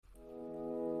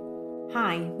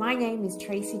Hi, my name is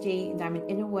Tracy G and I'm an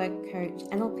inner work coach,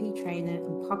 NLP trainer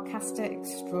and podcaster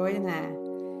extraordinaire.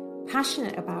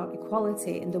 Passionate about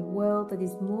equality and a world that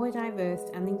is more diverse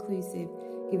and inclusive,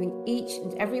 giving each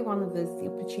and every one of us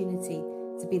the opportunity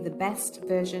to be the best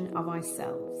version of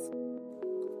ourselves.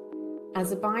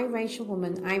 As a biracial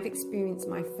woman, I've experienced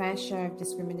my fair share of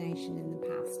discrimination in the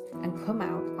past and come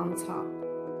out on top.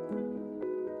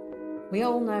 We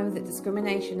all know that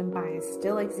discrimination and bias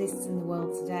still exists in the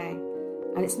world today,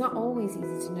 and it's not always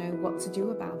easy to know what to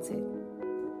do about it.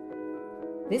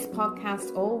 This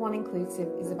podcast, All One Inclusive,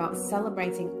 is about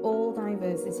celebrating all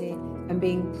diversity and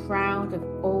being proud of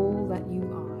all that you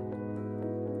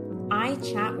are. I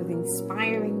chat with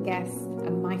inspiring guests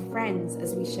and my friends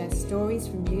as we share stories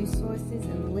from news sources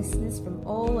and listeners from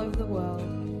all over the world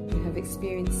who have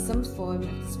experienced some form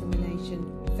of discrimination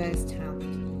firsthand.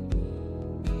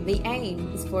 The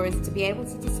aim is for us to be able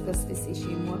to discuss this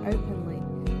issue more openly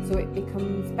so it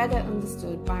becomes better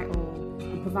understood by all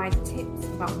and provide tips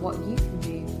about what you can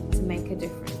do to make a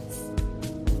difference.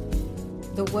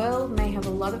 The world may have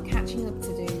a lot of catching up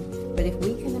to do, but if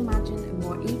we can imagine a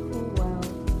more equal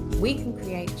world, we can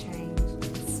create change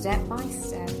step by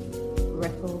step,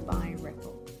 ripple by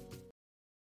ripple.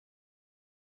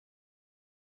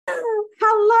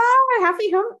 Hello,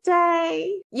 happy hump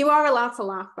day. You are allowed to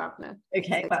laugh, Bhavna.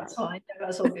 Okay, that's fine.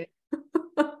 That's all good.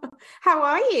 How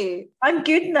are you? I'm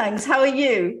good, thanks. How are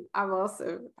you? I'm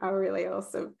awesome. I'm really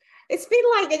awesome. It's been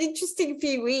like an interesting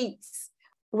few weeks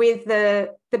with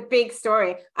the big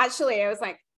story. Actually, I was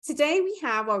like, today we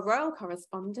have our royal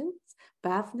correspondent,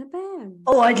 Bhavna Ben.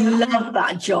 Oh, I'd love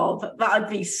that job. That would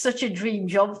be such a dream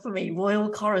job for me, royal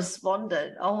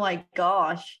correspondent. Oh my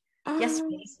gosh. Yes,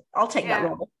 please. I'll take that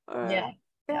role. Yeah.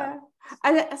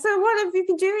 And so what have you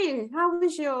been doing? How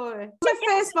was your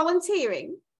first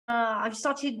volunteering? I've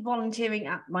started volunteering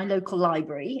at my local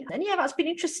library, and that's been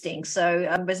interesting. So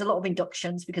there's a lot of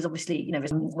inductions because obviously,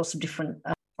 there's lots of different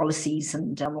policies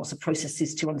and lots of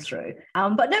processes to run through.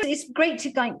 But no, it's great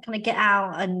to kind of get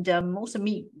out and also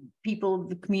meet people,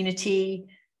 the community,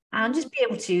 and just be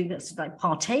able to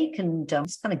partake and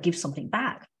just kind of give something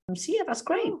back. So that's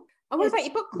great. Oh, and what about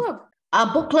your book club?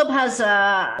 Our book club has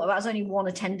only one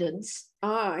attendance.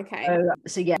 Oh, okay.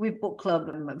 So with book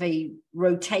club, they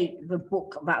rotate the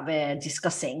book that they're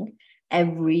discussing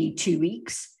every 2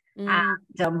 weeks. And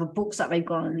the books that they've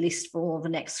got on a list for the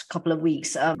next couple of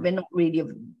weeks, they're not really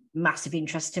of massive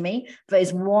interest to me.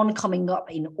 There's one coming up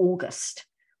in August,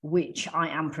 which I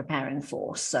am preparing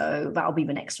for. So that'll be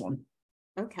the next one.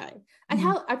 Okay. And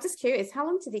I'm just curious, how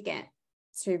long did you get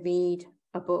to read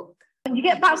a book? You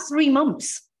get about 3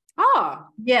 months. Oh.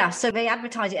 Yeah, so they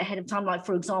advertise it ahead of time. Like,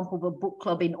 for example, the book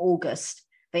club in August,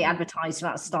 they advertised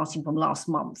that starting from last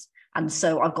month. And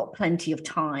so I've got plenty of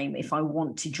time if I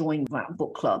want to join that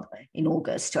book club in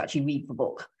August to actually read the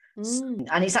book.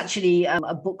 And it's actually a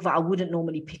book that I wouldn't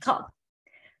normally pick up.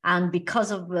 And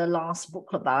because of the last book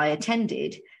club that I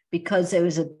attended, because there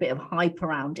was a bit of hype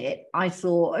around it, I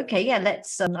thought, okay,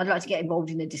 let's, I'd like to get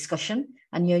involved in a discussion.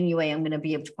 And the only way I'm going to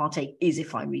be able to partake is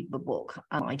if I read the book,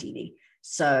 ideally.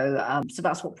 So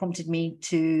that's what prompted me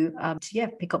to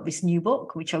pick up this new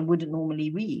book, which I wouldn't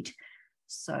normally read.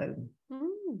 So,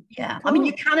 cool. I mean,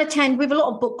 you can attend with a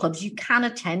lot of book clubs. You can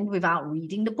attend without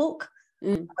reading the book,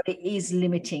 but it is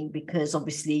limiting because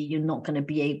obviously you're not going to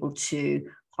be able to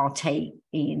partake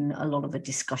in a lot of the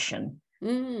discussion.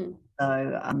 So,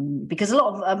 because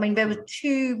there were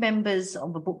 2 members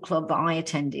of the book club that I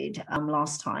attended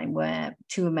last time, where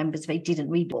 2 members, they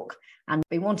didn't read the book. And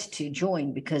they wanted to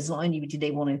join because not only did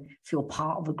they want to feel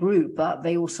part of a group, but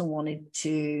they also wanted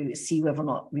to see whether or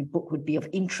not the book would be of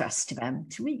interest to them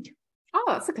to read. Oh,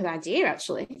 that's a good idea,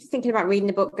 actually. If you're thinking about reading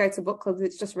a book, go to a book club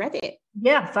that's just read it.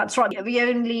 Yeah, that's right. The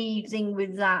only thing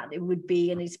with that, it would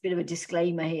be, and it's a bit of a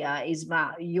disclaimer here, is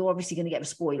that you're obviously going to get the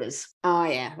spoilers. Oh,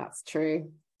 yeah, that's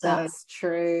true. That's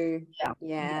true.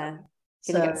 Yeah.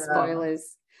 Going to get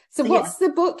spoilers. So what's the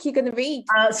book you're going to read?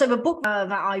 So the book that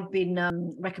I've been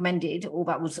recommended, or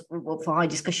that was for high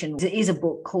discussion, is a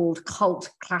book called Cult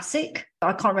Classic.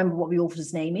 I can't remember what the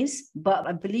author's name is, but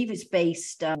I believe it's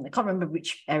based, I can't remember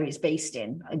which area it's based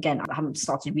in. Again, I haven't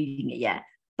started reading it yet.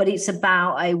 But it's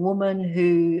about a woman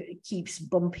who keeps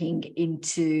bumping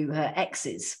into her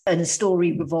exes. And the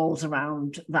story revolves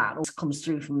around that, or comes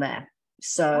through from there.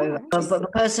 So, but the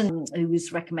person who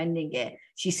was recommending it,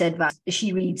 she said that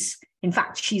she reads, in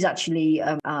fact, she's actually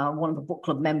one of the book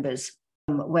club members,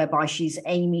 whereby she's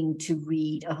aiming to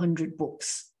read 100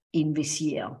 books in this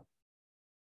year.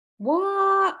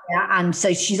 What? Yeah, and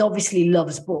so she obviously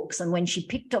loves books. And when she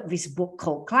picked up this book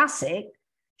called Classic,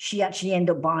 she actually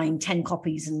ended up buying 10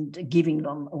 copies and giving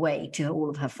them away to all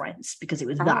of her friends because it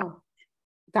was that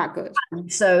good.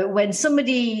 So when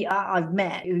somebody I've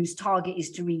met whose target is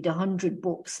to read 100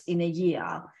 books in a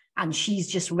year, and she's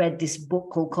just read this book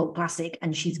called Cult Classic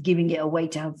and she's giving it away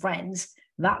to her friends,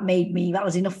 that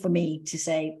was enough for me to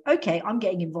say, okay, I'm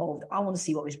getting involved. I want to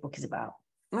see what this book is about.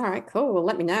 All right, cool. Well,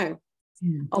 let me know.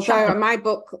 Although my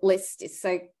book list is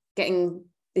so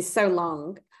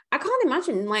long, I can't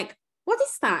imagine, like, what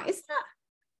is that? Is that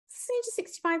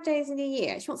 365 days in a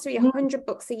year? She wants to read 100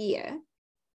 books a year.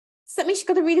 Does that mean she's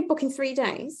got to read a book in 3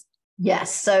 days?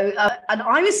 Yes. So, and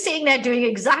I was sitting there doing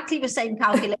exactly the same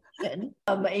calculation in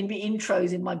the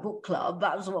intros in my book club.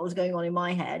 That was what was going on in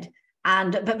my head.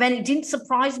 But then it didn't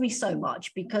surprise me so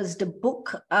much because the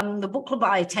book club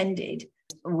I attended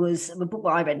the book that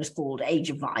I read was called Age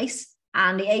of Vice.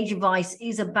 And the Age of Vice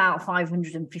is about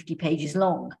 550 pages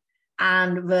long.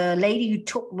 And the lady who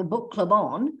took the book club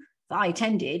on that I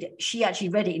attended, she actually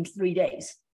read it in 3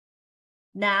 days.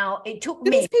 Now, it took me...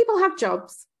 Do these people have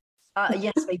jobs?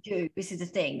 Yes, they do. This is the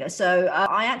thing. So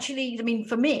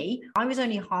for me, I was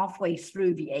only halfway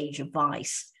through the Age of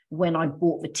Vice when I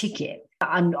bought the ticket.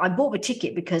 And I bought the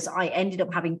ticket because I ended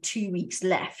up having 2 weeks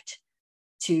left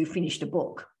to finish the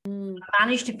book. I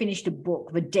managed to finish the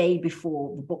book the day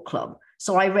before the book club.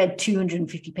 So I read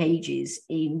 250 pages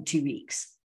in 2 weeks.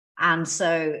 And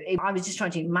so I was just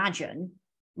trying to imagine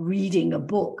reading a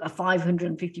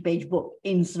 550-page book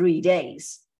in 3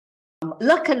 days.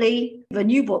 Luckily, the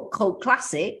new book called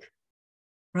Classic,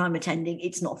 where I'm attending,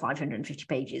 it's not 550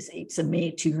 pages. It's a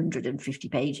mere 250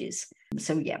 pages.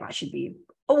 So yeah, that should be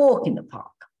a walk in the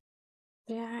park.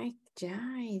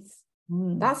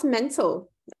 That's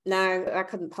mental. No, I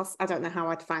couldn't I don't know how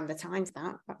I'd find the time for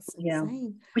that. That's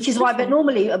insane. Which is why, but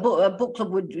normally a book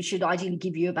club should ideally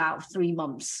give you about 3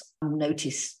 months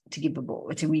notice to give a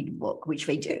book, to read a book, which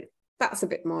they do. That's a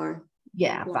bit more.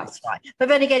 Yeah, that's right. But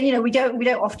then again, we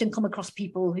don't often come across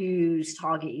people whose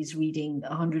target is reading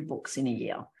 100 books in a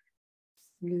year.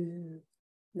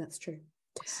 That's true.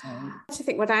 I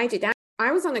think what I did,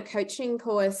 I was on a coaching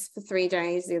course for 3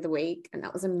 days the other week, and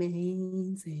that was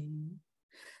amazing.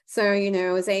 So,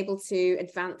 I was able to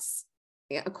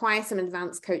acquire some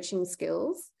advanced coaching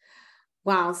skills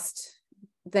whilst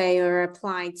they are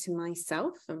applied to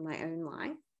myself and my own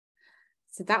life.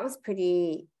 So that was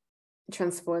pretty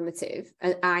transformative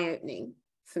and eye-opening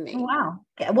for me. Oh, wow.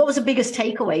 Okay. What was the biggest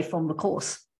takeaway from the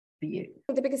course for you?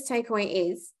 The biggest takeaway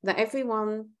is that this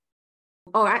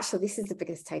is the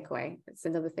biggest takeaway. It's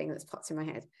another thing that's popped in my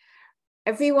head.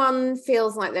 Everyone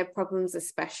feels like their problems are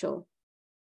special,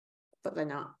 but they're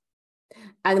not.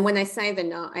 And when I say they're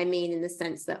not, I mean in the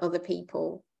sense that other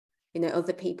people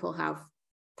have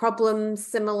problems,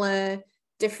 similar,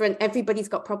 different. Everybody's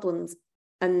got problems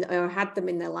or had them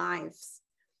in their lives.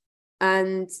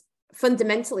 And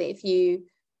fundamentally, if you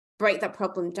break that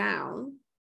problem down,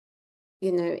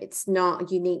 it's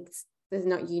not unique. They're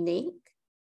not unique.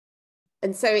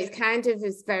 And so it kind of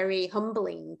is very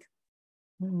humbling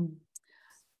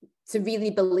to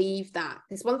really believe that.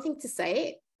 It's one thing to say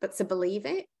it, but to believe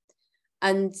it.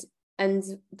 And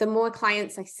the more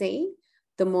clients I see,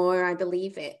 the more I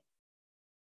believe it.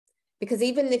 Because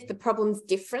even if the problem's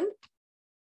different,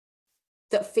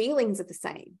 the feelings are the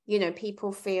same.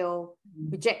 People feel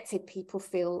rejected, people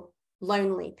feel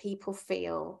lonely, people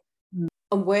feel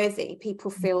unworthy,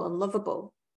 people feel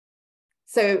unlovable.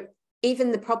 So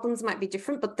even the problems might be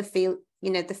different, but the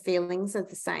feelings are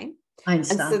the same. I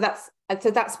understand. And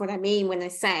so that's what I mean when I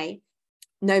say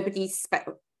nobody's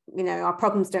our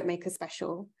problems don't make us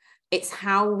special. It's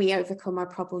how we overcome our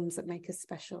problems that make us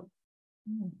special.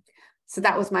 So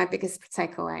that was my biggest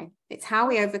takeaway. It's how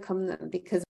we overcome them,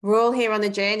 because we're all here on a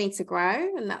journey to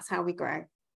grow, and that's how we grow.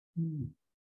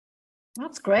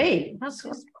 That's great. That's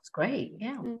great.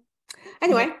 Yeah.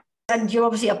 Anyway. And you're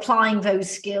obviously applying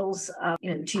those skills,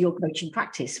 to your coaching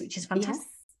practice, which is fantastic. Yes.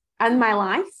 And my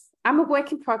life. I'm a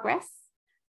work in progress.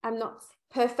 I'm not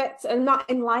perfect. I'm not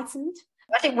enlightened.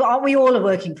 I think, aren't we all a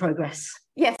work in progress?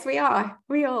 Yes, we are.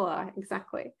 We all are.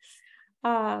 Exactly.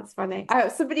 It's funny.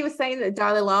 Somebody was saying that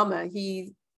Dalai Lama,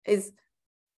 he is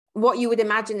what you would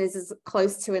imagine is as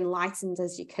close to enlightened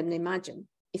as you can imagine,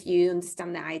 if you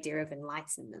understand the idea of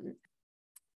enlightenment.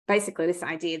 Basically, this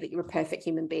idea that you're a perfect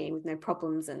human being with no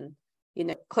problems and,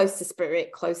 close to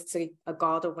spirit, close to a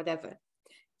god or whatever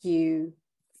you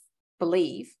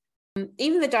believe.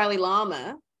 Even the Dalai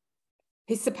Lama,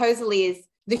 who supposedly is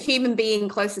the human being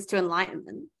closest to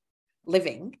enlightenment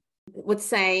living, would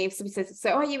say, if somebody says, so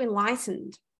are you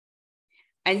enlightened?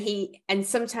 And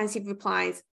sometimes he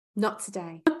replies, not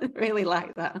today. I really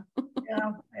like that.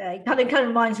 It kind of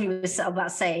reminds me of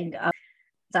that saying,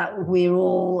 that we're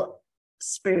all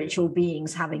spiritual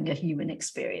beings having a human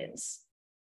experience.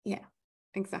 Yeah,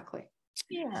 exactly.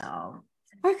 Yeah.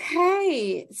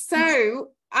 Okay. So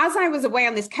as I was away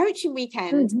on this coaching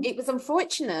weekend, it was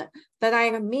unfortunate that I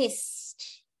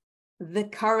missed the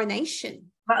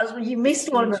coronation. You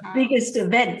missed one of the biggest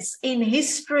events in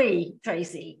history,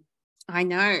 Tracy. I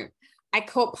know. I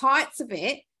caught parts of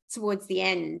it towards the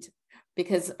end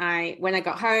because when I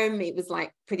got home, it was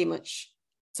like pretty much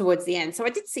towards the end. So I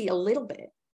did see a little bit,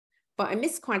 but I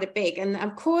missed quite a big. And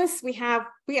of course, we are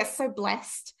so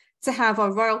blessed to have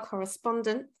our royal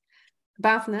correspondent,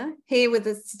 Bhavna, here with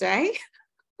us today.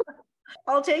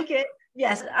 I'll take it.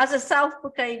 Yes, as a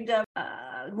self-proclaimed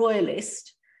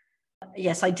royalist,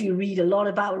 yes, I do read a lot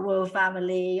about the royal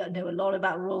family. I know a lot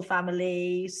about the royal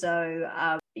family. So,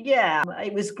 yeah,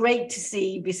 it was great to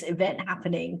see this event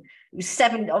happening. It was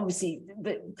obviously,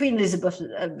 Queen Elizabeth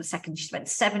II, she spent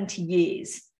 70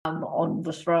 years on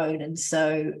the throne. And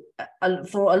so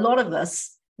for a lot of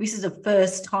us, this is the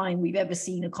first time we've ever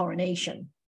seen a coronation.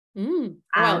 Well,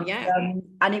 yeah.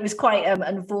 And it was quite,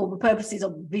 and for the purposes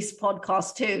of this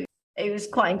podcast too, it was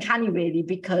quite uncanny really,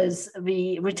 because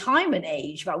the retirement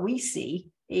age that we see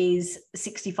is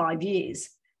 65 years.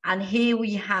 And here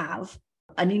we have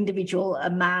an individual, a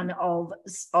man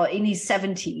in his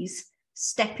 70s,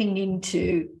 stepping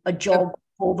into a job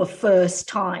for the first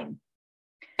time.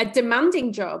 A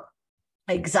demanding job.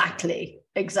 Exactly.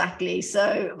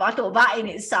 So I thought that in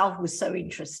itself was so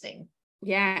interesting.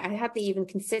 Yeah, I hadn't even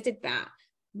considered that.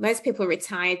 Most people are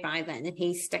retired by then, and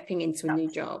he's stepping into a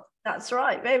new job. That's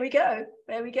right. There we go.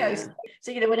 Yeah.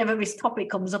 So, whenever this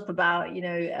topic comes up about,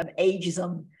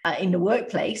 ageism in the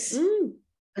workplace,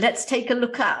 let's take a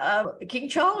look at King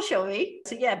Charles, shall we?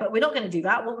 So, yeah, but we're not going to do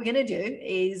that. What we're going to do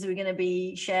is I'm going to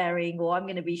be sharing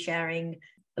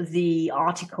the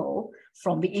article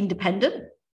from The Independent.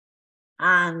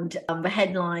 And the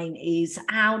headline is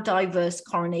How Diverse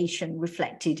Coronation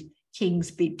Reflected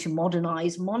King's Bid to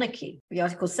Modernize Monarchy. The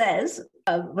article says,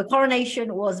 the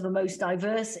coronation was the most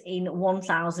diverse in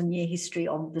 1,000-year history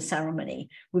of the ceremony,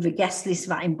 with a guest list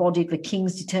that embodied the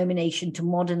king's determination to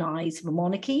modernize the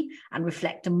monarchy and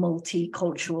reflect a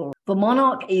multicultural. The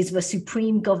monarch is the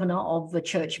supreme governor of the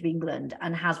Church of England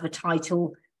and has the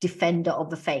title Defender of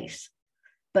the Faith.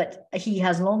 But he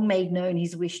has long made known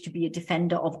his wish to be a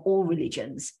defender of all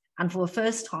religions. And for the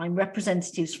first time,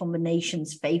 representatives from the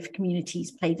nation's faith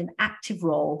communities played an active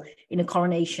role in a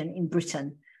coronation in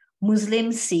Britain.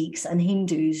 Muslims, Sikhs, and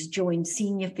Hindus joined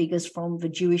senior figures from the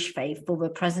Jewish faith for the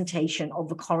presentation of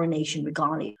the coronation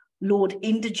regalia. Lord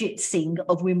Inderjit Singh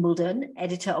of Wimbledon,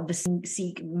 editor of the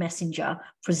Sikh Messenger,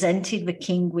 presented the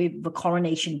king with the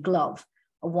coronation glove,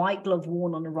 a white glove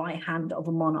worn on the right hand of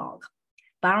a monarch.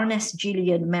 Baroness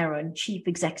Gillian Merron, chief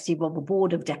executive of the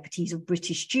Board of Deputies of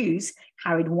British Jews,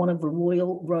 carried one of the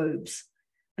royal robes.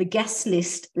 The guest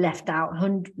list left out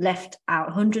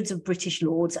hundreds of British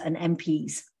lords and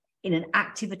MPs in an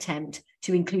active attempt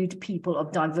to include people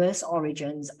of diverse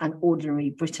origins and ordinary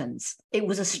Britons. It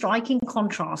was a striking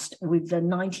contrast with the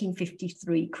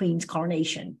 1953 Queen's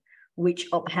coronation, which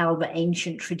upheld the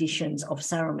ancient traditions of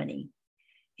ceremony.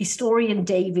 Historian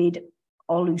David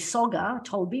Olusoga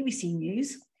told BBC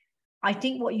News, I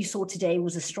think what you saw today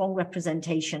was a strong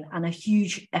representation and a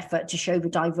huge effort to show the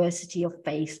diversity of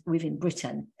faith within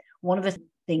Britain. One of the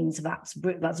things that's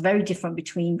very different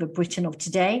between the Britain of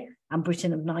today and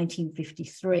Britain of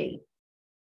 1953.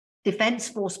 Defence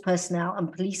Force personnel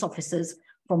and police officers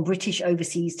from British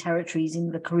overseas territories in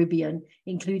the Caribbean,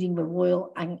 including the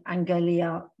Royal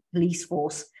Anguilla Police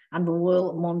Force and the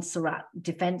Royal Montserrat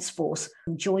Defence Force,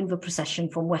 joined the procession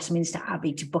from Westminster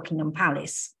Abbey to Buckingham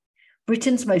Palace.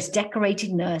 Britain's most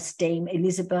decorated nurse, Dame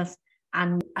Elizabeth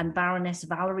and Baroness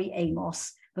Valerie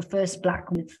Amos, the first Black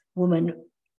woman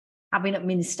cabinet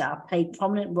minister, played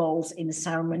prominent roles in the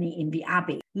ceremony in the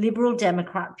Abbey. Liberal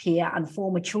Democrat peer and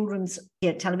former children's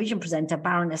television presenter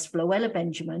Baroness Floella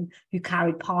Benjamin, who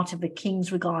carried part of the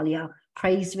King's regalia,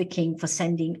 praised the King for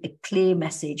sending a clear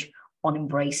message on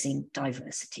embracing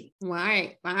diversity.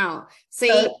 Right. Wow.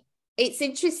 So it's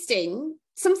interesting.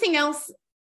 Something else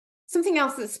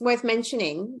that's worth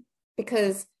mentioning,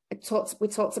 because we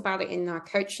talked about it in our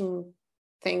coaching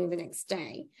thing the next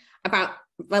day about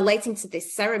relating to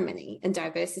this ceremony and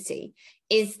diversity,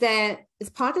 is there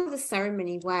as part of the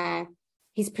ceremony where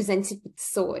he's presented with the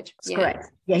sword. That's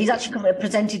correct. Yeah, he's actually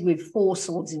presented with 4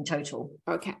 swords in total.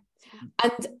 Okay.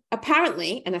 And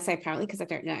apparently, and I say apparently because I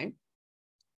don't know,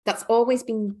 that's always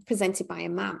been presented by a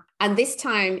man. And this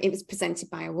time it was presented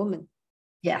by a woman.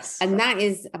 Yes. And that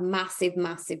is a massive,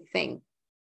 massive thing.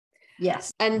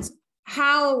 Yes. And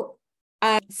how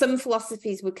some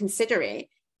philosophies would consider it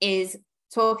is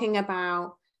talking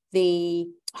about the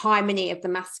harmony of the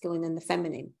masculine and the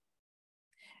feminine,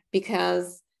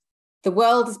 because the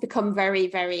world has become very,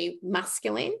 very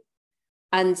masculine,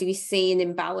 and we see an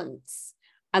imbalance.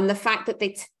 And the fact that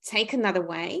they've taken that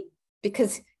away,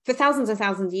 because for thousands and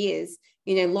thousands of years,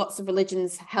 lots of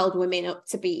religions held women up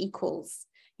to be equals.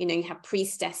 You have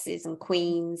priestesses and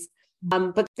queens,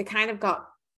 but they kind of got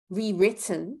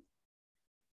rewritten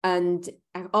and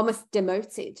almost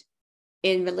demoted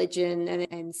in religion and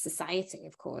in society,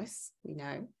 of course,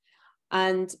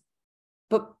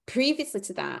 but previously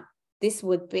to that, this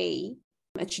would be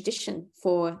a tradition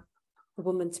for a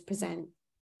woman to present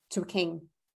to a king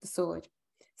the sword.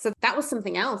 So that was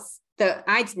something else that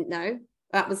I didn't know.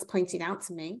 That was pointed out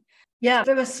to me. Yeah,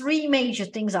 there were three major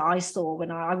things that I saw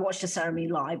when I watched the ceremony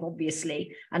live,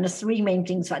 obviously. And the three main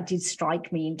things that did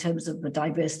strike me in terms of the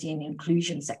diversity and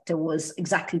inclusion sector was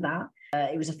exactly that.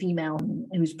 It was a female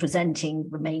who was presenting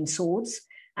the main swords.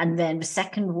 And then the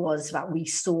second was that we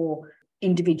saw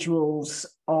individuals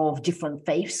of different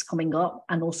faiths coming up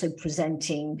and also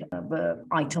presenting the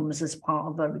items as part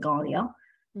of the regalia.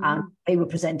 And they were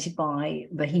presented by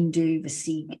the Hindu, the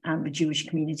Sikh, and the Jewish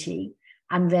community.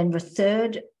 And then the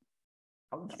third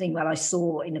thing that I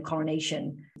saw in the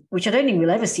coronation, which I don't think we'll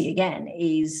ever see again,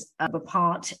 is the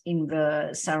part in the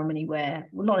ceremony where,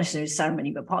 well, not necessarily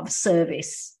ceremony, but part of the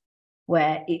service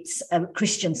where it's a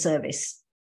Christian service.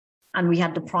 And we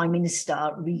had the Prime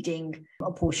Minister reading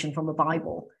a portion from the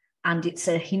Bible, and it's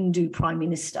a Hindu Prime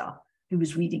Minister who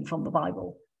was reading from the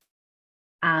Bible.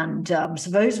 And so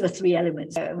those were three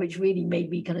elements which really made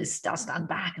me kind of stand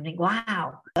back and think,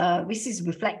 wow, this is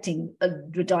reflecting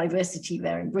the diversity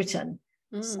there in Britain.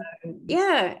 So,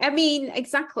 yeah, I mean,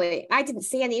 exactly. I didn't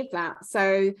see any of that.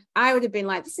 So I would have been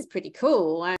like, this is pretty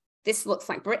cool. This looks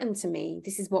like Britain to me.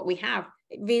 This is what we have.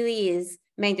 It really is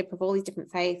made up of all these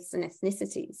different faiths and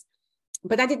ethnicities.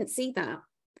 But I didn't see that.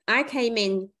 I came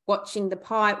in watching the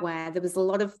part where there was a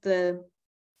lot of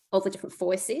all the different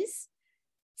forces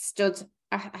stood.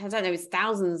 I don't know, it's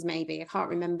thousands maybe. I can't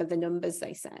remember the numbers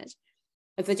they said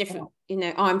of the different,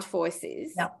 armed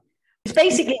forces. Yeah. It's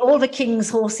basically all the king's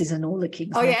horses and all the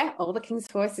king's men. Yeah, all the king's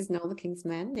horses and all the king's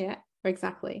men. Yeah,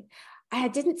 exactly. I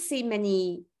didn't see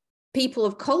many people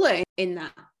of colour in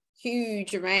that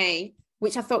huge array,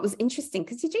 which I thought was interesting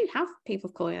because you do have people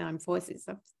of colour in armed forces.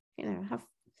 So,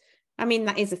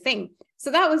 that is a thing.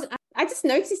 So I just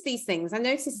noticed these things. I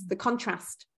noticed the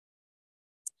contrast.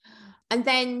 And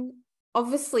then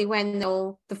obviously when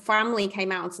the family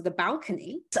came out onto the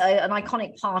balcony. So an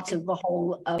iconic part of the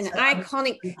whole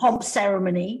pomp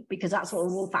ceremony, because that's what the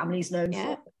royal family is known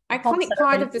for. Iconic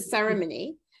part of the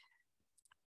ceremony.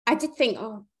 I did think,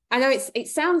 I know it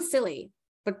sounds silly,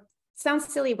 but it sounds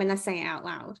silly when I say it out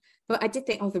loud. But I did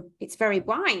think, it's very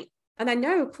white. And I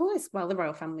know, of course, well, the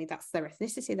royal family, that's their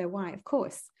ethnicity, they're white, of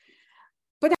course.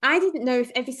 But I didn't know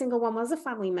if every single one was a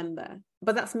family member.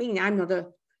 But that's me, I'm not a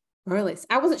royalist.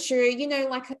 I wasn't sure,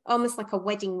 almost like a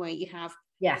wedding where you have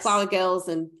flower girls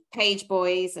and page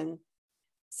boys. And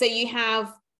so you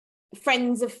have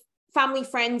family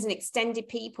friends and extended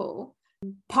people,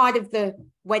 part of the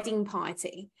wedding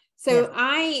party. So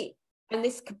and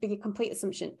this could be a complete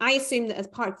assumption, I assume that as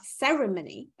part of the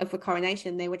ceremony of the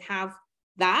coronation, they would have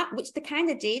that, which they kind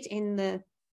of did in the...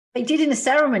 They did in the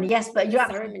ceremony, yes, but you're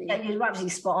absolutely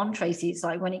spot on, Tracy. It's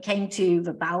like when it came to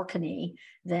the balcony,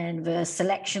 then the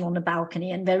selection on the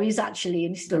balcony, and there is actually,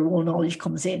 and this is where all knowledge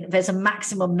comes in, there's a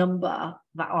maximum number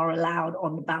that are allowed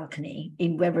on the balcony,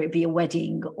 in whether it be a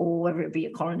wedding or whether it be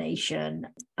a coronation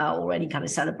or any kind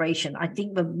of celebration. I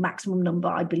think the maximum number,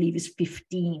 I believe, is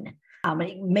 15.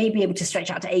 It may be able to stretch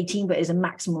out to 18, but it's a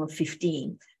maximum of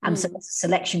 15. And so that's a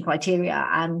selection criteria.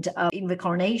 And in the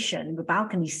coronation, the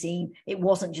balcony scene, it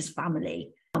wasn't just family.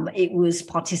 It was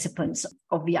participants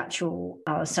of the actual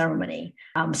ceremony.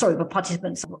 The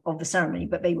participants of the ceremony,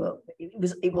 but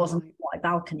it wasn't a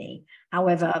balcony.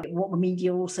 However, what the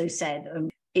media also said,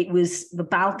 the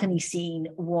balcony scene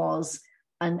was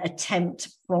an attempt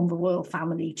from the royal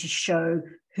family to show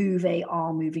who they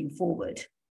are moving forward.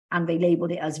 And they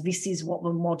labeled it as, this is what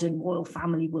the modern royal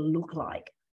family will look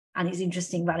like. And it's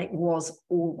interesting that it was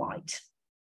all white.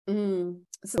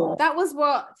 So that was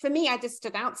what, for me, I just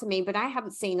stood out to me, but I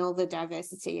haven't seen all the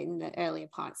diversity in the earlier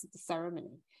parts of the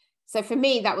ceremony. So for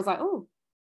me, that was like,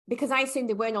 because I assumed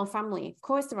they weren't all family. Of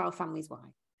course, the royal family's white.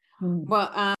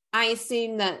 But I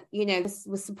assume that,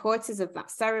 with supporters of that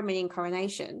ceremony and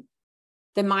coronation,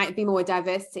 there might be more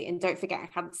diversity. And don't forget, I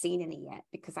haven't seen any yet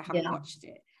because I haven't watched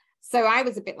it. So I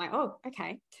was a bit like,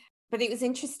 okay. But it was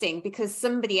interesting because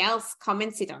somebody else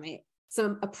commented on it.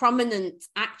 A prominent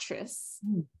actress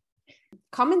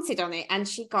commented on it, and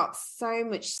she got so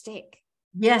much stick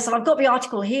Yes, and I've got the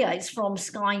article here. It's from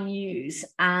Sky News,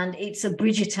 and it's a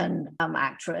Bridgerton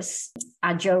actress,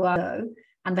 Adjoa.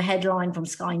 And the headline from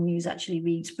Sky News actually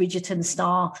reads, Bridgerton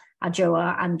star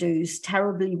Adjoa Andoh's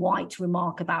terribly white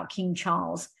remark about King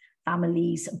Charles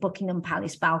family's Buckingham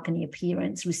Palace balcony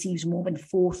appearance receives more than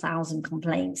 4,000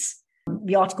 complaints.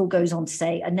 The article goes on to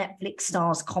say, a Netflix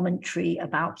star's commentary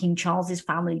about King Charles's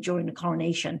family during the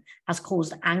coronation has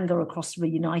caused anger across the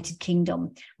United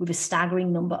Kingdom, with a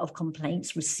staggering number of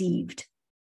complaints received.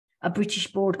 A British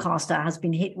broadcaster has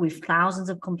been hit with thousands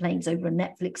of complaints over a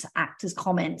Netflix actor's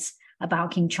comments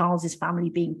about King Charles's family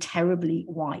being terribly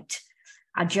white.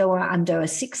 Adjoa Andoh,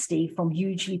 60, from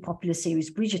hugely popular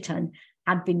series Bridgerton,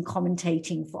 had been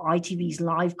commentating for ITV's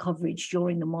live coverage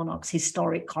during the monarch's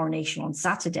historic coronation on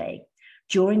Saturday.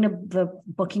 During the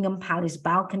Buckingham Palace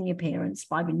balcony appearance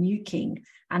by the new king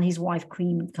and his wife,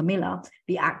 Queen Camilla,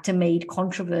 the actor made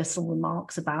controversial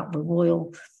remarks about the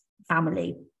royal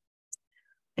family.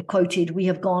 Quoted, we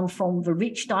have gone from the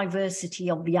rich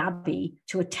diversity of the Abbey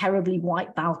to a terribly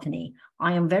white balcony.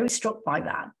 I am very struck by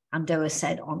that, Andoh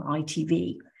said on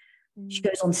ITV. She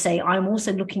goes on to say, I'm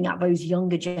also looking at those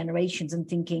younger generations and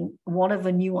thinking, what are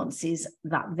the nuances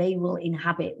that they will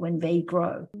inhabit when they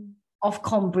grow?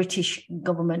 Ofcom, British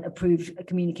government-approved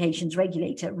communications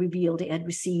regulator, revealed it had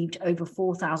received over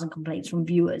 4,000 complaints from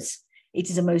viewers. It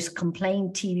is the most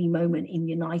complained TV moment in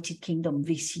the United Kingdom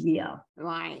this year.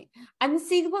 Right. And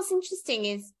see, what's interesting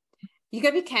is you got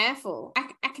to be careful.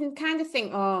 I can kind of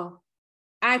think, oh,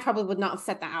 I probably would not have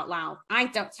said that out loud. I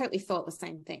totally thought the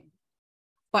same thing,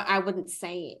 but I wouldn't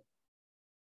say it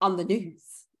on the news,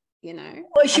 you know.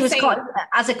 Well, she was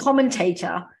as a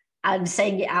commentator and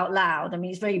saying it out loud. I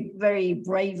mean, it's very, very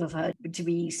brave of her to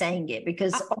be saying it,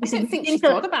 because obviously I don't think she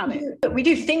thought about it. We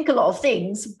do think a lot of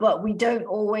things, but we don't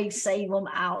always say them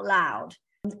out loud.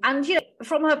 And, you know,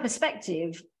 from her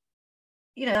perspective,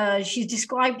 you know, she's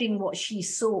describing what she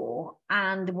saw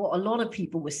and what a lot of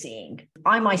people were seeing.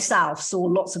 I myself saw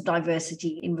lots of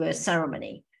diversity in the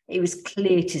ceremony. It was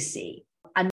clear to see.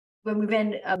 And when we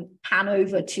then pan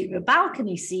over to the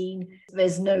balcony scene,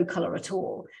 there's no colour at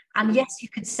all. And yes, you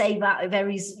could say that there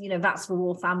is, you know, that's the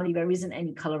royal family. There isn't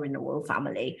any colour in the royal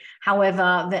family.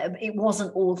 However, it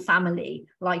wasn't all family.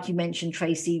 Like you mentioned,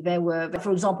 Tracy, there were,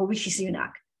 for example, Rishi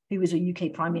Sunak, who was a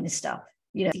UK Prime Minister.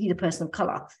 You know, he's a person of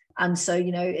colour. And so,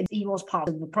 you know, he was part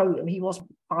of the program. He was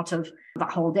part of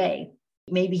that whole day.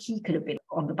 Maybe he could have been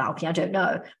on the balcony, I don't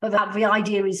know. But the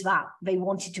idea is that they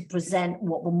wanted to present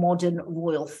what the modern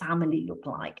royal family looked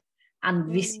like.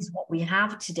 And this is what we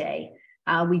have today.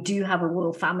 We do have a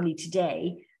royal family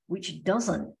today, which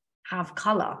doesn't have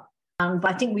colour. But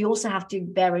I think we also have to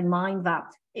bear in mind that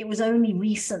it was only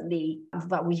recently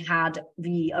that we had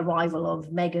the arrival of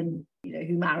Meghan, you know,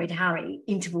 who married Harry,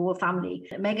 into the royal family.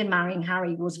 Meghan marrying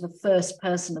Harry was the first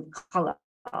person of colour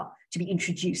to be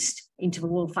introduced into the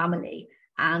royal family.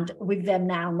 And with them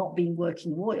now not being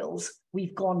working royals,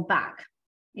 we've gone back,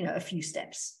 you know, a few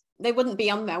steps. They wouldn't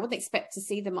be on there. I wouldn't expect to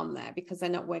see them on there because they're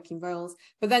not working roles.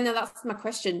 But then that's my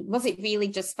question. Was it really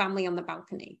just family on the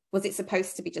balcony? Was it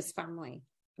supposed to be just family?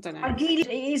 I don't know. Ideally,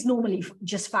 it is normally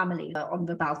just family on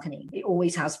the balcony. It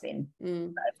always has been.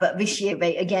 But this year,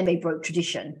 they broke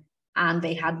tradition. And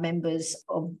they had members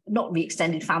of not the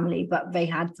extended family, but they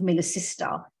had Camilla's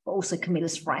sister, but also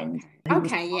Camilla's friend.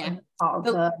 Okay, yeah. Part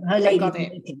of her lady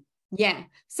meeting. Yeah.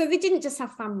 So they didn't just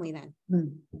have family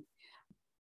then.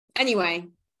 Anyway,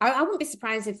 I wouldn't be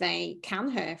surprised if they can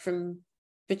her from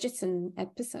Bridgerton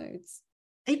episodes.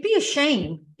 It'd be a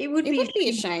shame. It would be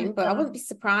a shame, but I wouldn't be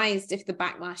surprised if the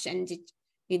backlash ended,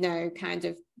 you know, kind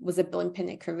of was a blimp in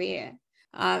her career.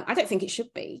 I don't think it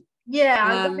should be.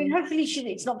 Yeah, I mean, hopefully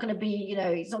it's not going to be, you know,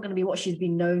 it's not going to be what she's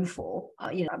been known for.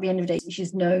 You know, at the end of the day,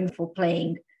 she's known for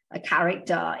playing a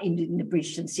character in the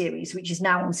Bridgerton series, which is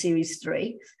now on series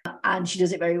 3, and she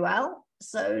does it very well.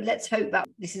 So let's hope that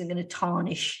this isn't going to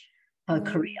tarnish her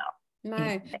career.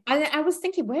 No, I was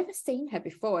thinking, where have I seen her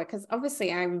before? Because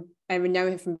obviously I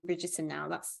know her from Bridgerton now.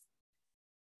 That's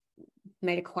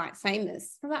made her quite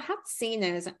famous. But I had seen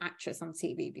her as an actress on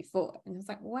TV before, and I was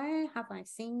like, where have I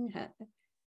seen her?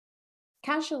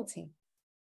 Casualty.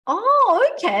 Oh,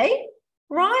 okay.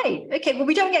 Right. Okay. Well,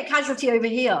 we don't get Casualty over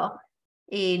here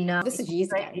in this is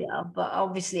years ago, but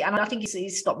obviously, and I think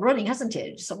it's stopped running, hasn't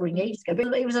it? It stopped running ages ago.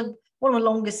 But it was one of the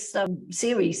longest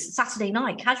series, Saturday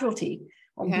Night, Casualty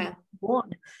on one.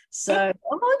 So,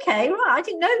 okay, right. I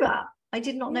didn't know that. I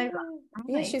did not know that. Right.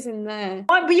 Yeah, she's in there.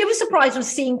 But you were surprised with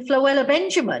seeing Floella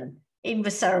Benjamin in the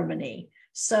ceremony.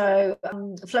 So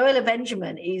Floella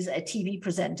Benjamin is a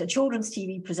children's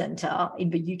TV presenter in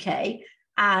the UK.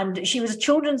 And she was a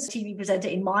children's TV presenter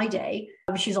in my day.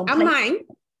 She was on mine.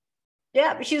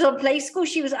 Yeah, but she was on Play School.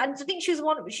 She was, and I think she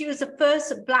was the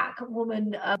first Black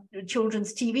woman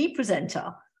children's TV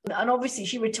presenter. And obviously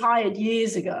she retired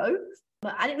years ago.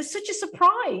 And it was such a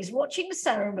surprise watching the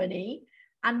ceremony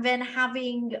and then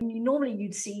having, normally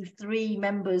you'd see 3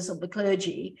 members of the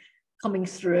clergy coming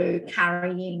through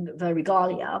carrying the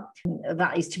regalia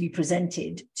that is to be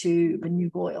presented to the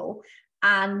new royal.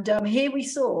 And here we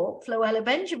saw Floella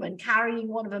Benjamin carrying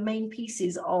one of the main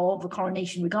pieces of the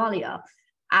coronation regalia.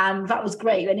 And that was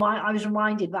great. And I was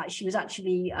reminded that she was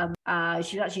actually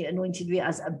anointed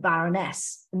as a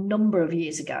baroness a number of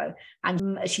years ago.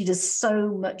 And she does so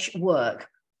much work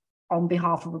on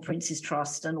behalf of the Prince's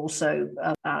Trust and also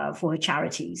for her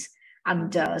charities.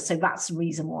 And so that's the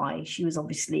reason why she was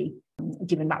obviously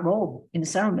given that role in the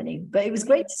ceremony. But it was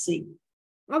great to see.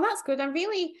 Well, that's good. I'm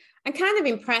kind of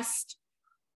impressed.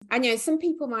 I know some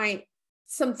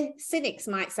cynics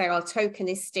might say, oh,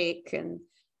 tokenistic and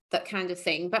that kind of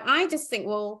thing. But I just think,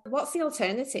 well, what's the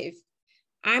alternative?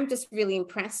 I'm just really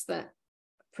impressed that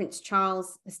Prince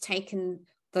Charles has taken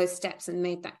those steps and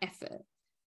made that effort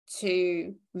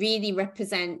to really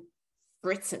represent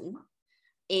Britain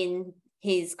in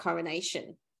his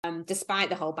coronation, despite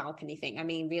the whole balcony thing. I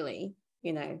mean, really,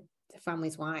 the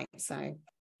family's white, so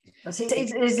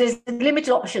there's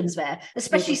limited options there,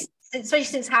 especially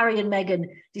since Harry and Meghan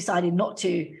decided not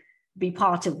to be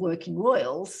part of working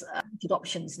royals.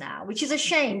 Options now, which is a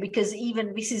shame, because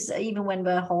even when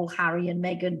the whole Harry and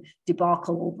Meghan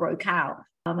debacle all broke out,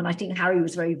 and I think Harry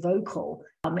was very vocal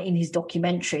in his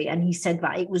documentary, and he said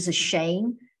that it was a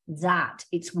shame that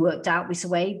it's worked out this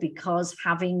way, because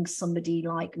having somebody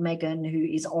like Meghan, who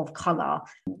is of colour,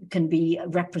 can be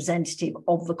representative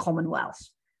of the Commonwealth.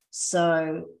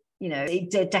 So,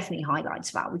 it definitely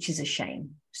highlights that, which is a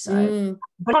shame. So,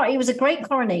 but it was a great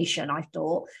coronation, I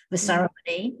thought, the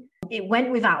ceremony. It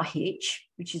went without a hitch,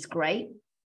 which is great.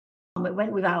 It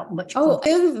went without much.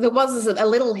 There was a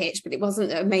little hitch, but it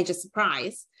wasn't a major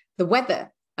surprise. The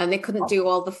weather, and they couldn't do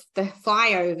all the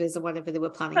flyovers or whatever they were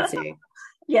planning to.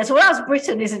 Yeah, so that's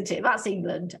Britain, isn't it? That's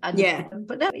England. And, yeah.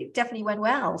 But no, it definitely went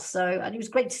well. So, and it was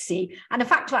great to see. And the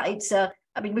fact that it's,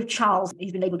 with Charles,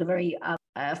 he's been labelled a very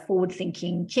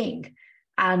forward-thinking king.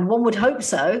 And one would hope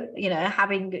so,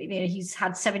 he's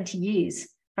had 70 years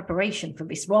preparation for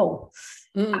this role.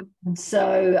 And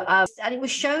so, and it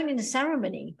was shown in the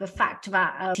ceremony, the fact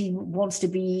that he wants to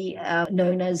be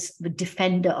known as the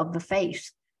defender of the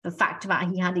faith, the fact that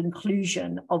he had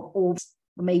inclusion of all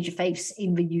the major faiths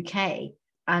in the UK.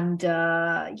 And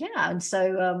and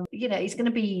so, it's going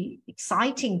to be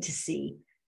exciting to see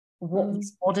what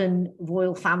this modern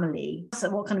royal family, so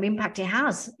what kind of impact it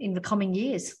has in the coming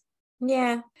years.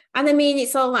 Yeah. And I mean,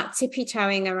 it's all that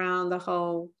tippy-toeing around the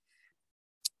whole,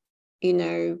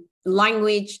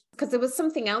 language, because there was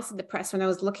something else in the press when I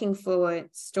was looking for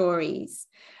stories.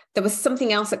 There was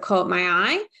something else that caught my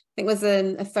eye. I think it was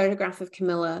a photograph of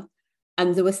Camilla,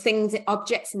 and there was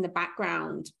objects in the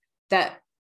background that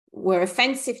were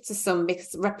offensive to some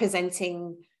because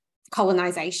representing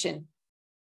colonization.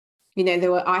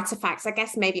 There were artifacts, I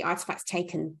guess maybe artifacts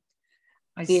taken,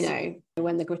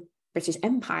 when the British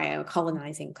Empire were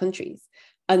colonizing countries.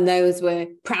 And those were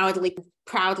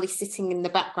proudly sitting in the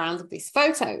background of these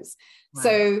photos. Wow.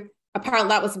 So apparently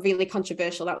that was really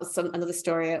controversial. That was another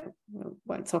story I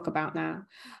won't talk about now.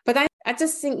 But I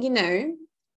just think,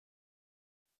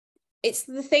 it's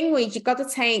the thing where you've got to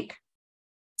take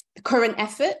the current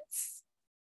efforts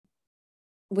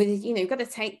with, they've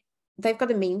got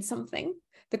to mean something.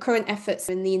 The current efforts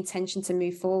and the intention to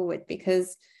move forward,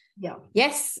 because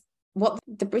yes, what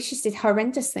the British did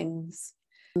horrendous things,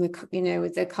 with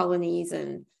the colonies,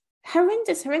 and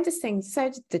horrendous things. So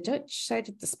did the Dutch, so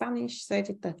did the Spanish, so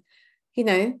did the,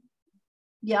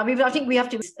 Yeah, I think we have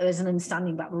to, as an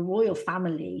understanding that the royal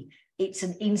family, it's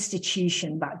an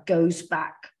institution that goes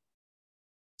back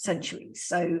centuries.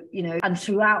 So, and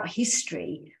throughout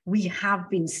history, we have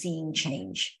been seeing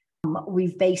change.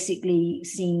 We've basically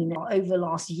seen over the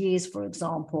last years, for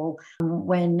example,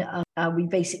 when we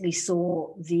basically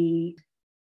saw the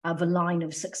line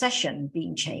of succession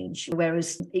being changed,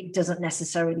 whereas it doesn't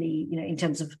necessarily, in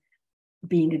terms of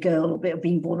being a girl or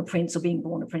being born a prince or being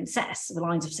born a princess, the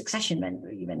lines of succession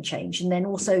then change. And then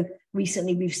also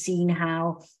recently we've seen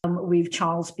how with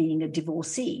Charles being a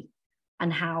divorcee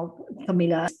and how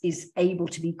Camilla is able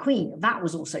to be queen, that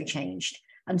was also changed.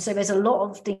 And so there's a lot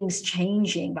of things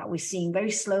changing that we're seeing,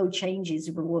 very slow changes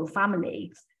with the royal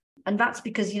family. And that's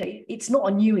because, it's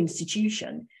not a new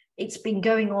institution. It's been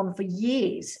going on for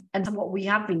years. And what we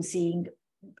have been seeing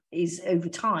is over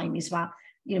time is that,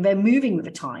 they're moving with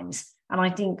the times. And I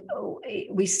think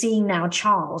we're seeing now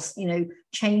Charles,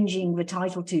 changing the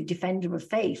title to Defender of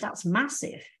Faith. That's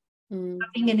massive.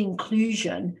 Having an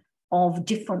inclusion of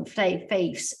different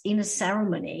faiths in a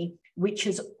ceremony, which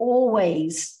has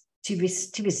always, to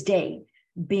this day,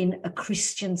 been a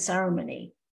Christian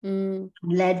ceremony,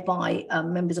 led by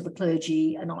members of the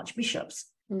clergy and archbishops.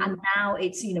 And now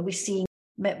it's, we're seeing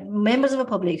members of the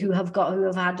public who have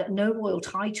had no royal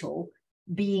title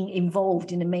being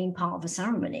involved in the main part of the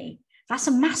ceremony. That's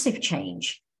a massive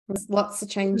change. Lots of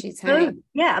changes. Hey?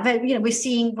 Yeah, we're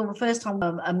seeing for the first time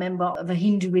a member of a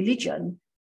Hindu religion,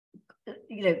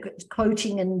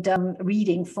 quoting and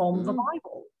reading from the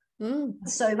Bible.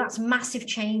 So that's massive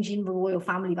change in the royal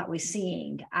family that we're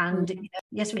seeing. And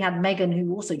yes, we had Meghan,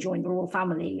 who also joined the royal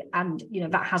family, and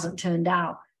that hasn't turned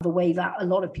out the way that a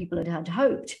lot of people had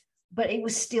hoped, but it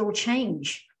was still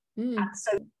change. And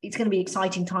so it's going to be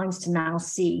exciting times to now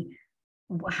see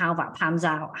how that pans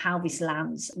out, how this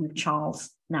lands with Charles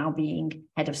now being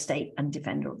head of state and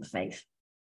defender of the faith.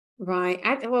 Right.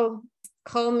 Well,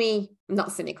 call me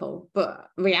not cynical, but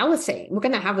reality. We're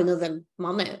going to have another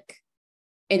monarch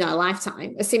in our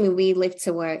lifetime, assuming we live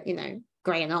to where,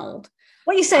 grey and old.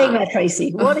 What are you saying there,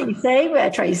 Tracy? What are you saying there,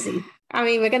 Tracy? I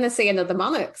mean, we're going to see another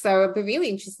monarch. So it'll be really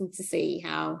interesting to see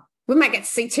how we might get to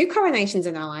see 2 coronations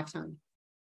in our lifetime.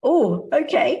 Oh,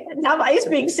 okay. Now that is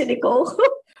being cynical.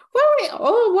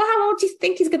 Well, how old do you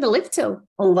think he's going to live till?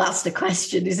 Oh, that's the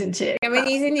question, isn't it? I mean,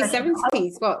 he's in his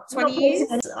 70s, 20 years?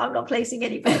 I'm not placing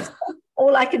any bets.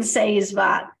 All I can say is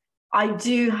that I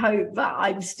do hope that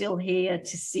I'm still here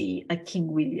to see a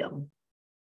King William.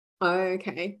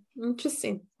 Okay,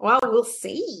 interesting. Well, we'll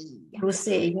see. We'll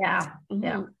see, yeah.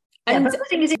 And but the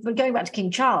thing is, if we're going back to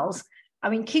King Charles, I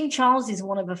mean, King Charles is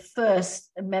one of the first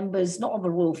members, not of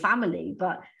the royal family,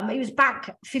 but it was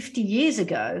back 50 years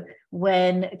ago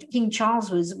when King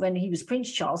Charles when he was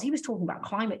Prince Charles, he was talking about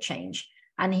climate change.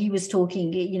 And he was talking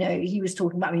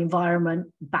about the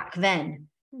environment back then.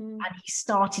 And he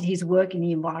started his work in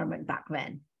the environment back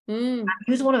then. And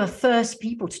he was one of the first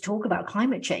people to talk about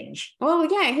climate change. Oh,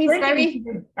 yeah, he's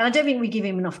and I don't think we give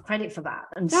him enough credit for that.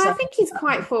 And no, I think he's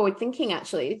quite forward thinking,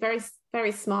 actually. He's very,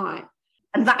 very smart.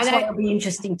 And that's why it'll be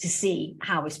interesting to see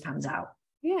how this pans out.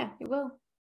 Yeah, it will.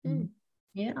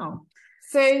 Yeah.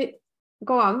 So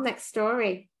go on, next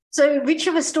story. So which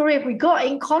of a story have we got?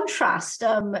 In contrast,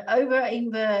 over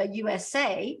in the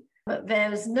USA,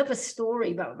 there's another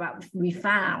story about we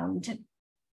found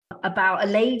about a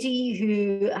lady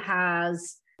who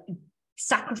has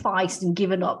sacrificed and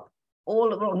given up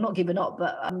not given up,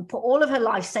 but put all of her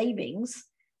life savings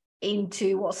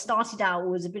into what started out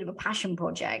was a bit of a passion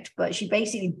project, but she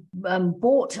basically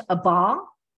bought a bar,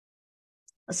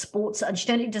 and she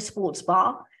turned it into a sports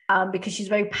bar because she's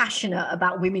very passionate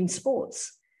about women's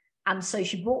sports. And so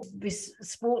she bought this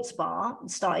sports bar and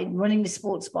started running the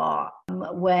sports bar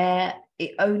where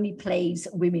it only plays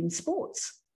women's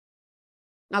sports.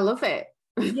 I love it.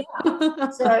 Yeah.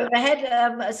 So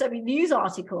a news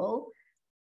article.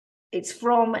 It's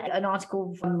from an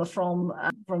article from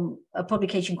a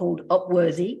publication called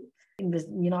Upworthy in the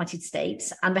United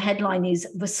States. And the headline is,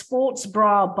 "The Sports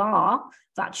Bra Bar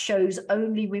That Shows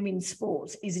Only Women's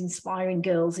Sports is Inspiring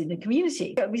Girls in the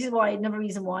Community." This is another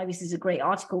reason why this is a great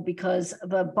article, because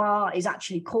the bar is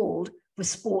actually called the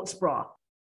Sports Bra.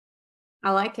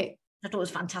 I like it. I thought it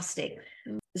was fantastic.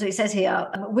 So it says here,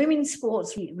 women's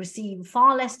sports receive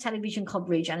far less television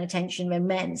coverage and attention than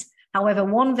men's. However,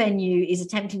 one venue is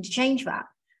attempting to change that.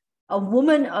 A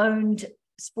woman-owned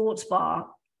sports bar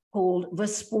called The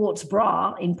Sports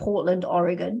Bra in Portland,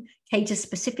 Oregon, caters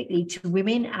specifically to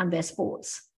women and their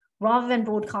sports. Rather than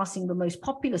broadcasting the most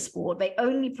popular sport, they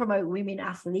only promote women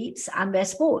athletes and their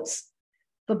sports.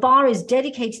 The bar is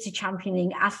dedicated to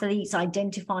championing athletes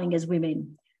identifying as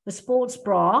women. The Sports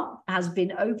Bra has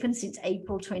been open since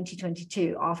April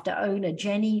 2022 after owner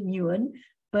Jenny Nguyen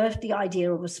birthed the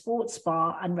idea of a sports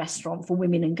bar and restaurant for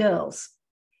women and girls.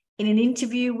 In an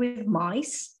interview with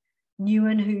Mice,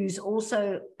 Nguyen, who's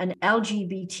also an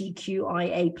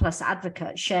LGBTQIA+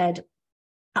 advocate, shared,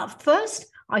 "At first,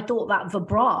 I thought that the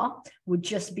bra would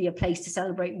just be a place to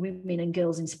celebrate women and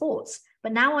girls in sports.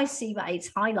 But now I see that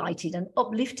it's highlighted and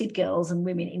uplifted girls and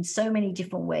women in so many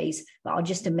different ways that are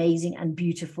just amazing and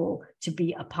beautiful to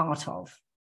be a part of."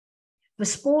 The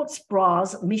Sports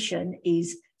Bra's mission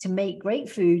is to make great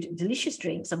food, delicious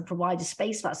drinks, and provide a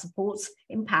space that supports,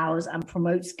 empowers, and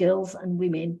promotes girls and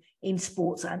women in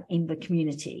sports and in the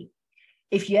community.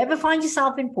 If you ever find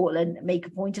yourself in Portland, make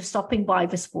a point of stopping by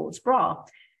the Sports Bra.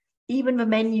 Even the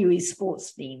menu is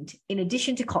sports themed. In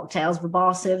addition to cocktails, the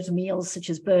bar serves meals such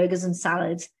as burgers and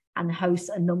salads and hosts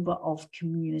a number of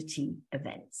community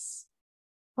events.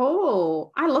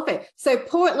 Oh, I love it. So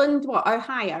Portland, what,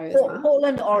 Ohio? Is that?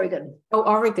 Portland, Oregon. Oh,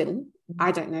 Oregon.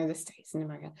 I don't know the states in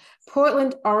America.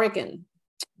 Portland, Oregon.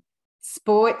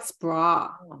 Sports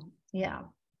bra. Yeah.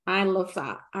 I love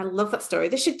that. I love that story.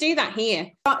 They should do that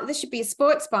here. There should be a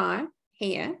sports bar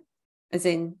here, as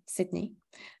in Sydney.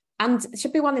 And there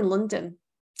should be one in London.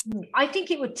 I think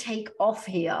it would take off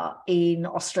here in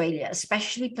Australia,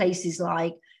 especially places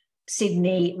like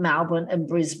Sydney, Melbourne, and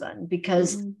Brisbane,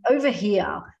 because over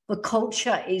here, the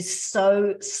culture is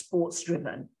so sports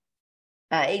driven.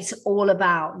 It's all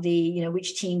about the,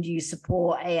 which team do you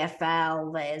support?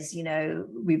 AFL, there's,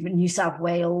 with New South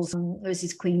Wales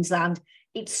versus Queensland.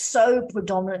 It's so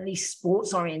predominantly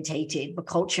sports orientated, the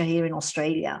culture here in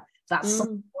Australia, that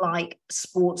something like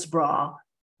sports bra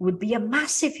would be a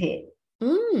massive hit.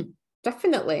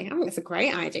 Definitely. I think it's a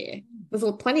great idea. There's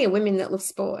plenty of women that love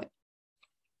sport.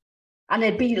 And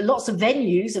there'd be lots of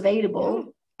venues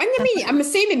available. Yeah. And I'm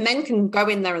assuming men can go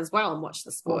in there as well and watch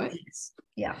the sport.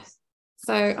 Yeah.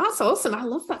 So that's awesome. I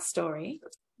love that story.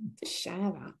 Just share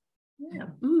that. Yeah.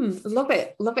 Love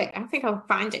it. Love it. I think I'll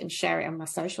find it and share it on my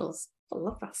socials. I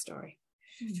love that story.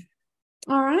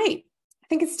 All right. I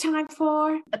think it's time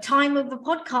for a time of the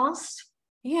podcast.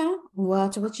 Yeah.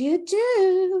 What would you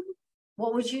do?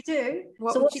 What would you do?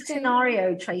 What's the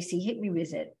scenario, Tracy? Hit me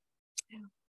with it.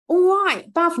 All right,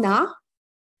 Bhavna,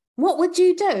 what would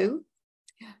you do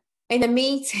in a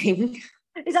meeting?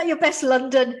 Is that your best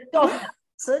London governor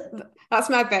accent? That's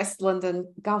my best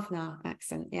London governor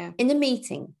accent, yeah. In a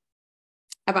meeting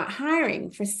about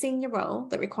hiring for a senior role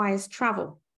that requires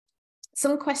travel.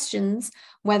 Some questions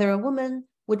whether a woman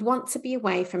would want to be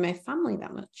away from her family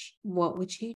that much. What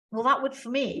would you do? Well, that would, for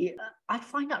me, I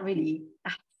find that really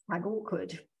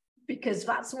awkward, because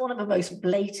that's one of the most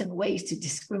blatant ways to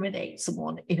discriminate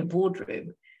someone in a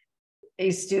boardroom,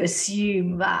 is to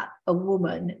assume that a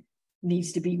woman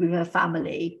needs to be with her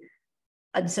family,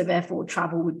 and so therefore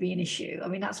travel would be an issue. I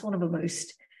mean, that's one of the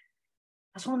most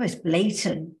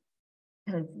blatant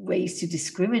kind of ways to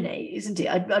discriminate, isn't it?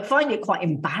 I'd find it quite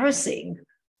embarrassing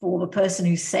for the person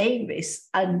who's saying this.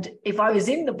 And if I was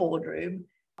in the boardroom,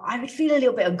 I would feel a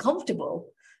little bit uncomfortable.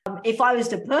 If I was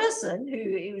the person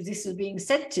who this was being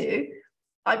said to,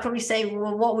 I'd probably say,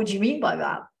 well, what would you mean by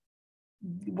that?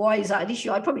 Why is that an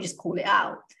issue? I'd probably just call it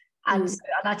out. And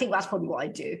I think that's probably what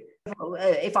I'd do.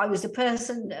 If I was the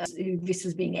person who this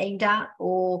was being aimed at,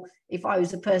 or if I was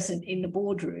the person in the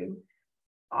boardroom,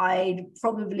 I'd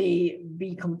probably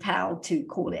be compelled to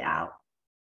call it out.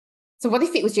 So what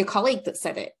if it was your colleague that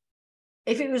said it?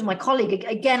 If it was my colleague,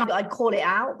 again, I'd call it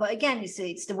out. But again,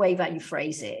 it's the way that you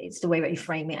phrase it. It's the way that you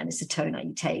frame it, and it's the tone that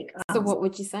you take. So what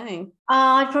would you say?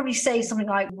 I'd probably say something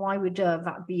like, why would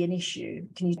that be an issue?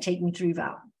 Can you take me through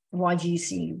that? Why would you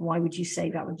say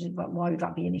that? Why would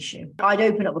that be an issue? I'd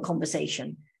open up a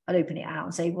conversation. I'd open it out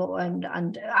and say, well, and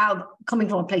coming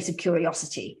from a place of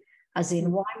curiosity, as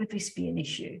in, why would this be an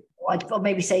issue? Or I'd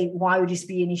maybe say, why would this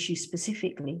be an issue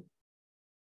specifically?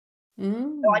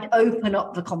 So I'd open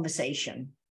up the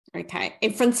conversation. Okay.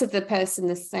 In front of the person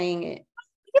that's saying it.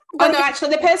 Oh, no,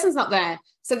 actually, the person's not there.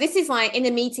 So this is like in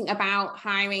a meeting about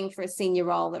hiring for a senior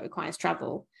role that requires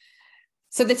travel.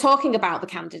 So they're talking about the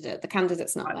candidate. The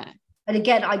candidate's not there. And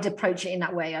again, I'd approach it in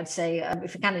that way. I'd say,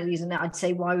 if a candidate isn't there, I'd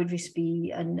say, why would this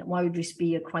be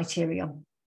a criteria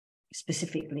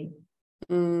specifically?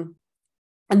 And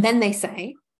then they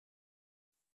say,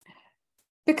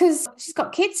 because she's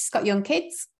got young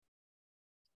kids.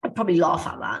 I'd probably laugh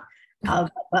at that.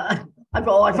 But I'd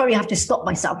probably have to stop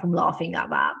myself from laughing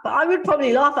at that. But I would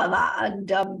probably laugh at that,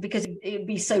 and because it would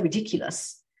be so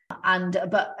ridiculous.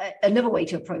 But another way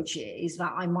to approach it is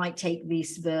that I might take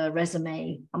the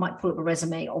resume. I might pull up a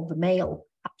resume of the male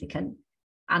applicant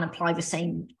and apply the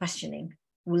same questioning.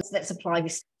 Well, let's apply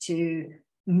this to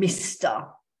Mr.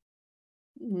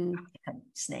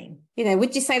 applicant's name.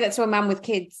 Would you say that to a man with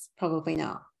kids? Probably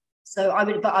not. So I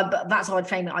would, but that's how I'd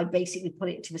frame it. I'd basically put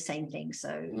it to the same thing. So,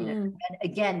 and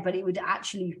again, but it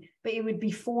would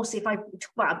be forced. If I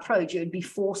took that approach, it would be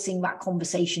forcing that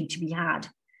conversation to be had.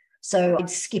 So I'd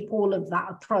skip all of that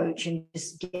approach and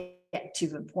just get to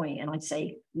the point. And I'd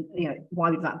say,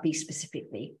 why would that be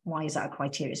specifically? Why is that a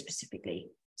criteria specifically?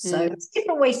 So there's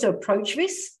different ways to approach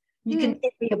this. You can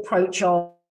take the approach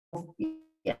of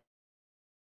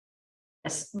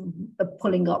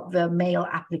pulling up the male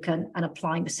applicant and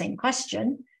applying the same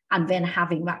question, and then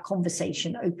having that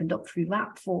conversation opened up through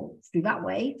that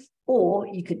way. Or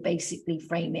you could basically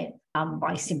frame it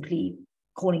by simply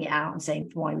calling it out and saying,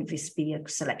 why would this be a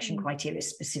selection criteria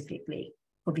specifically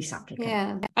for this applicant?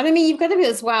 Yeah. And I mean, you've got to be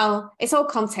as well, it's all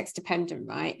context dependent,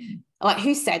 right? Like,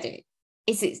 who said it?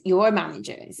 Is it your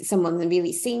manager? Is it someone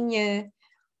really senior?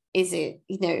 Is it,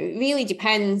 it really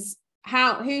depends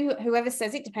whoever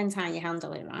says it depends how you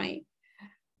handle it, right?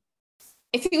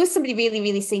 If it was somebody really,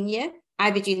 really senior,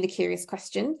 I'd be doing the curious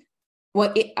question.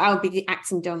 I'll be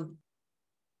acting dumb.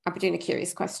 I'll be doing a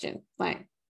curious question. Like,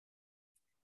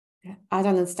 I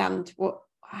don't understand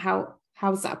how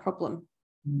is that a problem?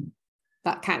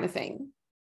 That kind of thing.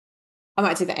 I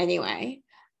might do that anyway.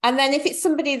 And then if it's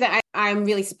somebody that I'm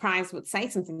really surprised would say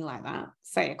something like that,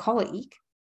 say a colleague,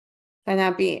 then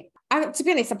to be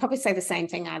honest, I'd probably say the same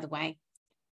thing either way.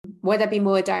 Would I be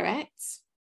more direct?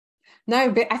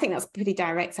 No, but I think that's pretty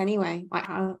direct anyway. Like,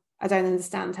 I don't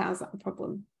understand. How's that a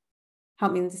problem?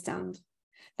 Help me understand.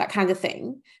 That kind of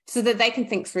thing, so that they can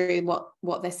think through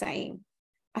what they're saying.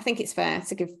 I think it's fair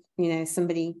to give,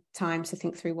 somebody time to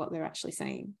think through what they're actually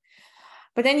saying.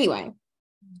 But anyway,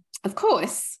 of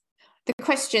course, the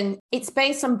question, it's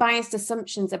based on biased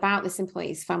assumptions about this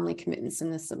employee's family commitments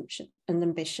and assumption and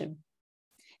ambition.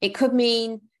 It could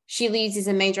mean she loses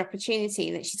a major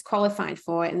opportunity that she's qualified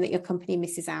for and that your company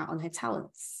misses out on her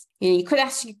talents. You could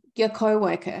ask your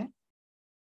co-worker,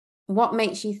 what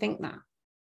makes you think that?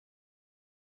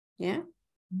 Yeah.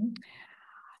 Mm-hmm.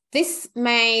 This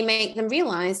may make them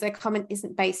realize their comment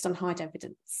isn't based on hard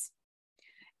evidence.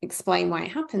 Explain why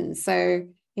it happens. So,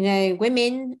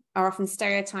 women are often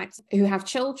stereotyped who have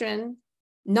children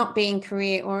not being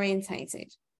career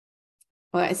orientated,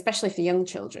 or especially for young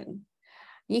children.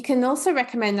 You can also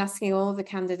recommend asking all the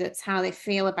candidates how they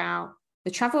feel about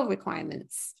the travel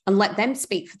requirements and let them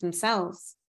speak for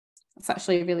themselves. That's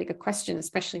actually a really good question,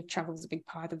 especially if travel is a big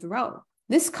part of the role.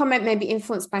 This comment may be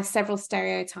influenced by several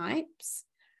stereotypes.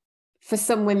 For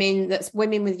some women, that's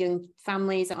women with young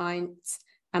families aren't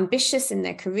ambitious in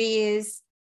their careers,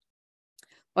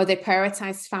 or they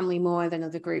prioritize family more than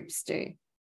other groups do.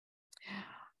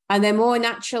 And they're more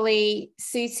naturally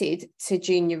suited to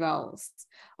junior roles.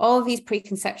 All of these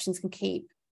preconceptions can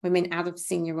keep women out of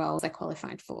senior roles they're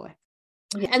qualified for.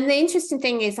 Yeah. And the interesting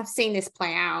thing is I've seen this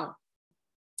play out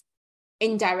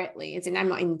indirectly, as in I'm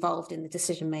not involved in the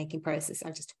decision-making process.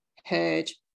 I've just heard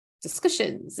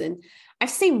discussions, and I've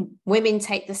seen women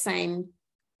make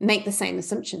the same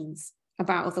assumptions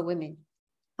about other women.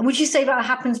 And would you say that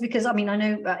happens because, I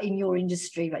know that in your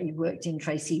industry that you've worked in,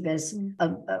 Tracy, there's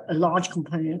a large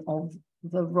component of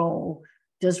the role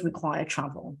does require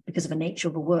travel because of the nature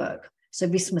of the work. So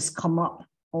this must come up,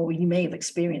 or you may have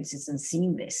experienced this and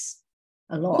seen this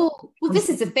a lot. Well, this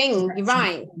is the thing. You're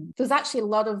right. There's actually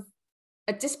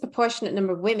a disproportionate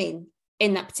number of women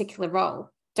in that particular role.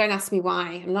 Don't ask me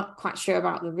why. I'm not quite sure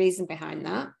about the reason behind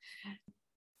that.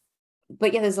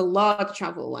 But yeah, there's a lot of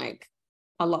travel, like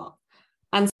a lot.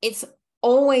 And it's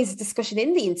always a discussion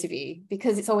in the interview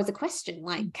because it's always a question,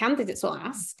 like candidates will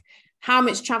ask, how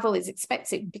much travel is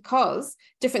expected? Because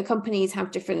different companies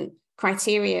have different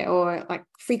criteria or like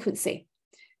frequency.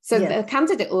 So the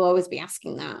candidate will always be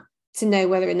asking that to know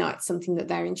whether or not it's something that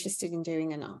they're interested in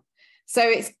doing or not.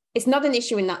 So it's not an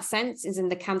issue in that sense, as in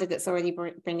the candidate's already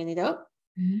bringing it up.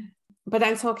 Mm-hmm. But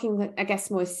I'm talking, I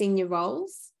guess, more senior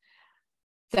roles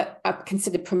that are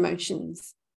considered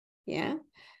promotions. Yeah.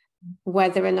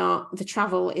 Whether or not the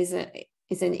travel is an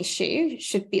issue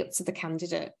should be up to the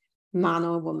candidate, man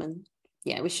or woman.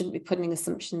 Yeah, we shouldn't be putting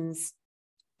assumptions.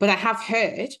 But I have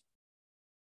heard,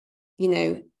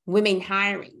 women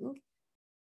hiring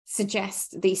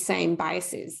suggest these same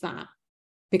biases, that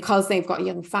because they've got a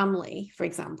young family, for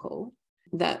example,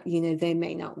 that, they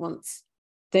may not want,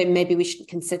 maybe we shouldn't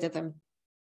consider them.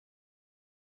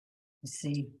 I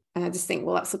see. And I just think,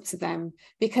 well, that's up to them.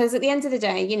 Because at the end of the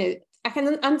day, I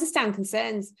can understand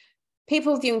concerns.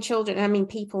 People with young children,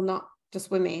 people, not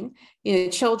just women,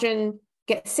 children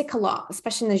get sick a lot,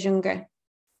 especially in those younger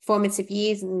formative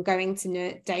years and going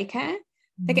to daycare.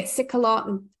 Mm-hmm. They get sick a lot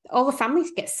and all the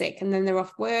families get sick and then they're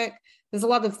off work. There's a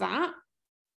lot of that.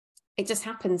 It just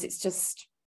happens. It's just,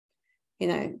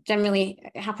 generally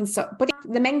it happens. But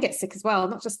the men get sick as well,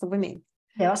 not just the women.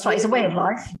 Yeah, that's right. It's a way of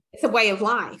life. It's a way of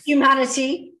life.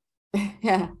 Humanity.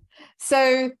 Yeah.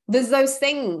 So there's those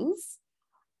things,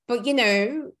 but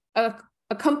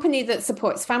a company that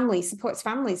supports families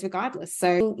regardless.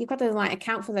 So you've got to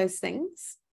account for those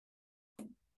things,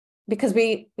 because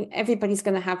everybody's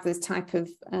going to have those type of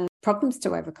problems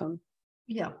to overcome.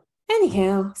 Yeah.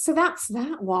 Anyhow, so that's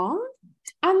that one,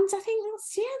 and I think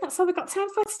that's all we've got time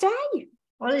for today.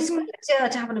 Well, it's great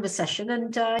to have another session,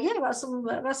 and there's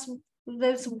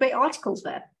some great articles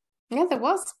there. Yeah, there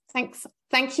was. Thanks.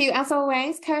 Thank you, as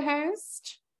always,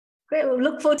 co-host. Great. We'll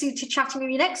look forward to chatting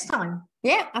with you next time.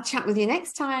 Yeah, I'll chat with you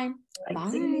next time.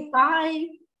 Bye. Bye.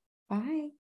 Bye.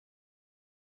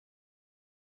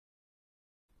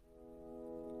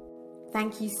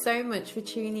 Thank you so much for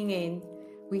tuning in.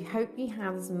 We hope you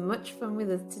had as much fun with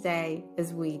us today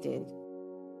as we did.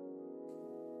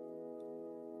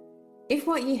 If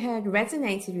what you heard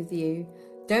resonated with you,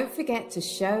 don't forget to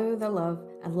show the love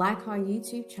and like our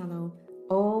YouTube channel,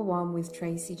 All One with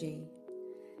Tracy G.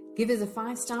 Give us a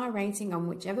 5-star rating on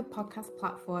whichever podcast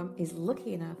platform is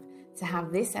lucky enough to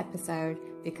have this episode,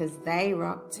 because they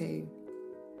rock too.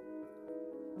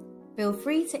 Feel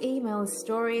free to email us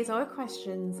stories or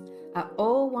questions at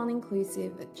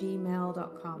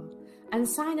alloneinclusive@gmail.com and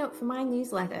sign up for my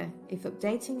newsletter if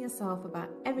updating yourself about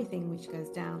everything which goes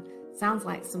down sounds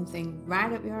like something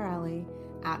right up your alley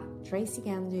at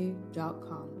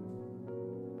tracygandu.com.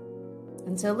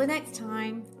 Until the next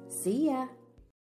time, see ya!